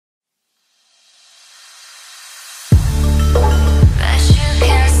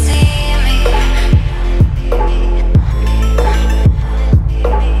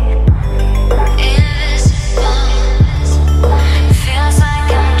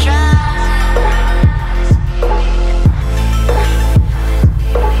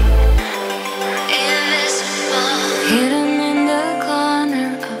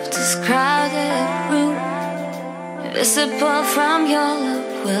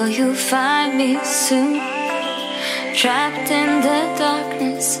Will you find me soon? Trapped in the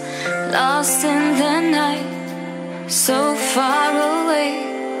darkness, lost in the night, so far away,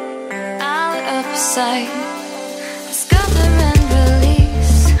 out of sight. Discover and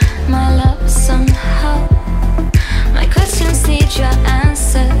release my love somehow. My questions need your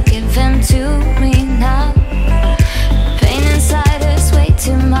answer, give them to me now. Pain inside is way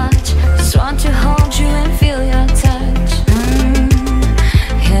too much, just want to hold you and feel your touch.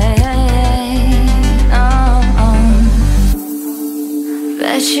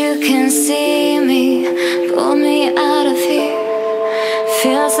 Bet you can see me, pull me out of here.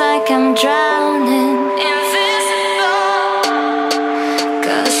 Feels like I'm drowning, invisible.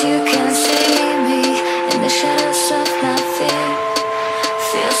 Cause you can see me in the shadows of my fear.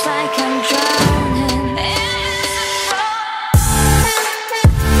 Feels like I'm drowning,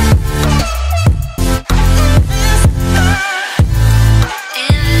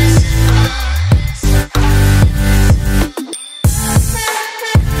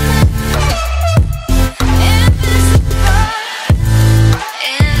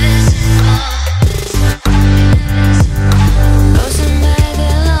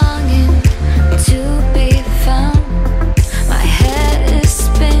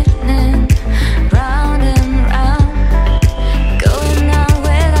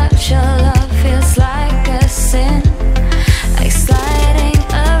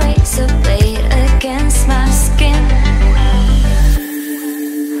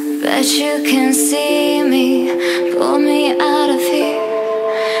 you can see me, pull me out of here.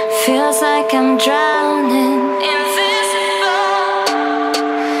 Feels like I'm drowning, invisible.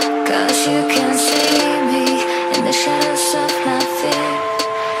 Cause you can see me in the shadows of my fear.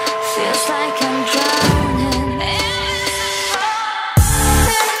 Feels like I'm drowning.